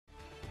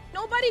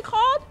nobody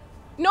called?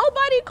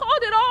 Nobody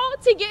called at all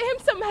to get him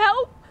some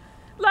help?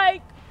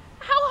 Like,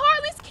 how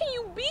heartless can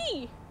you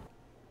be?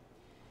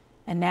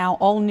 And now,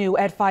 all new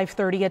at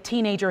 5:30, a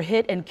teenager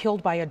hit and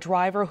killed by a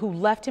driver who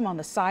left him on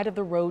the side of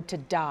the road to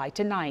die.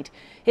 Tonight,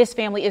 his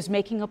family is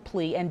making a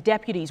plea and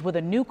deputies with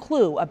a new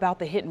clue about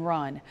the hit and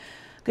run.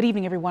 Good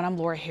evening, everyone. I'm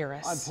Laura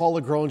Harris. I'm Paula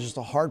Groen. Just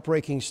a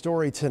heartbreaking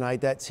story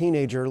tonight. That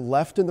teenager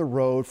left in the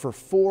road for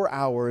 4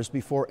 hours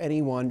before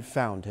anyone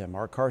found him.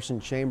 Our Carson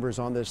Chambers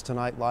on this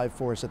tonight, live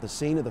for us at the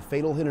scene of the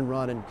fatal hit and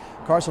run. And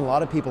Carson, a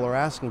lot of people are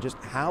asking just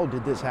how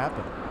did this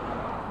happen?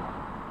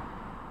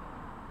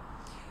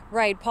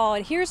 Right, Paul,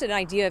 and here's an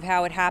idea of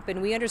how it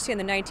happened. We understand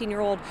the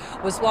 19-year-old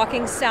was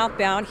walking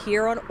southbound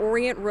here on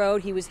Orient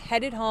Road. He was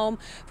headed home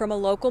from a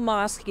local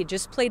mosque. He had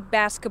just played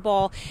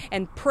basketball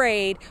and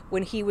prayed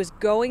when he was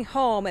going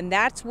home, and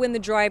that's when the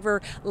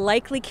driver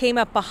likely came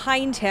up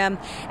behind him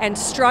and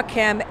struck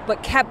him,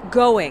 but kept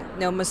going.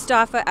 Now,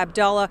 Mustafa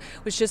Abdullah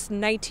was just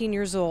 19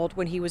 years old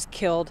when he was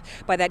killed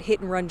by that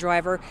hit-and-run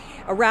driver.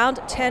 Around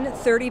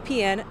 10:30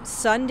 p.m.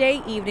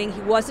 Sunday evening,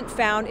 he wasn't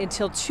found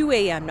until 2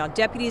 a.m. Now,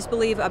 deputies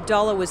believe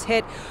Abdullah was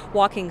hit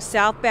walking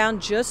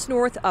southbound just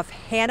north of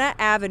Hannah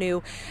Avenue,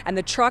 and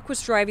the truck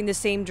was driving the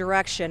same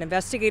direction.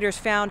 Investigators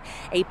found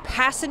a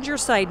passenger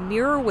side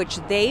mirror, which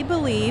they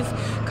believe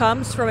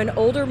comes from an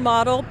older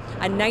model,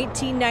 a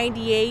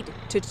 1998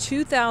 to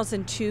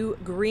 2002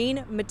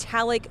 green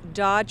metallic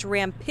Dodge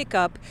Ram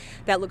pickup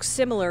that looks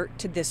similar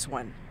to this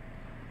one.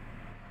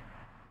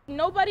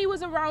 Nobody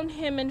was around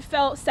him and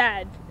felt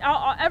sad.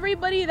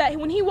 Everybody that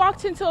when he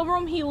walked into a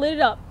room, he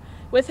lit up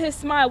with his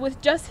smile, with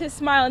just his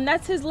smile, and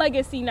that's his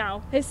legacy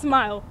now, his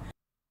smile.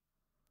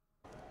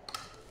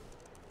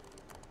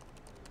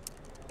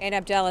 And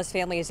Abdallah's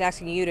family is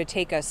asking you to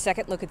take a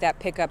second look at that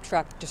pickup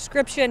truck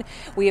description.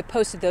 We have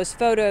posted those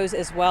photos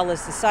as well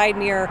as the side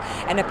mirror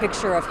and a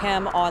picture of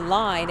him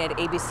online at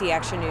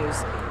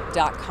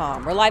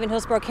abcactionnews.com. We're live in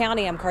Hillsborough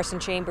County. I'm Carson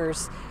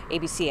Chambers,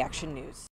 ABC Action News.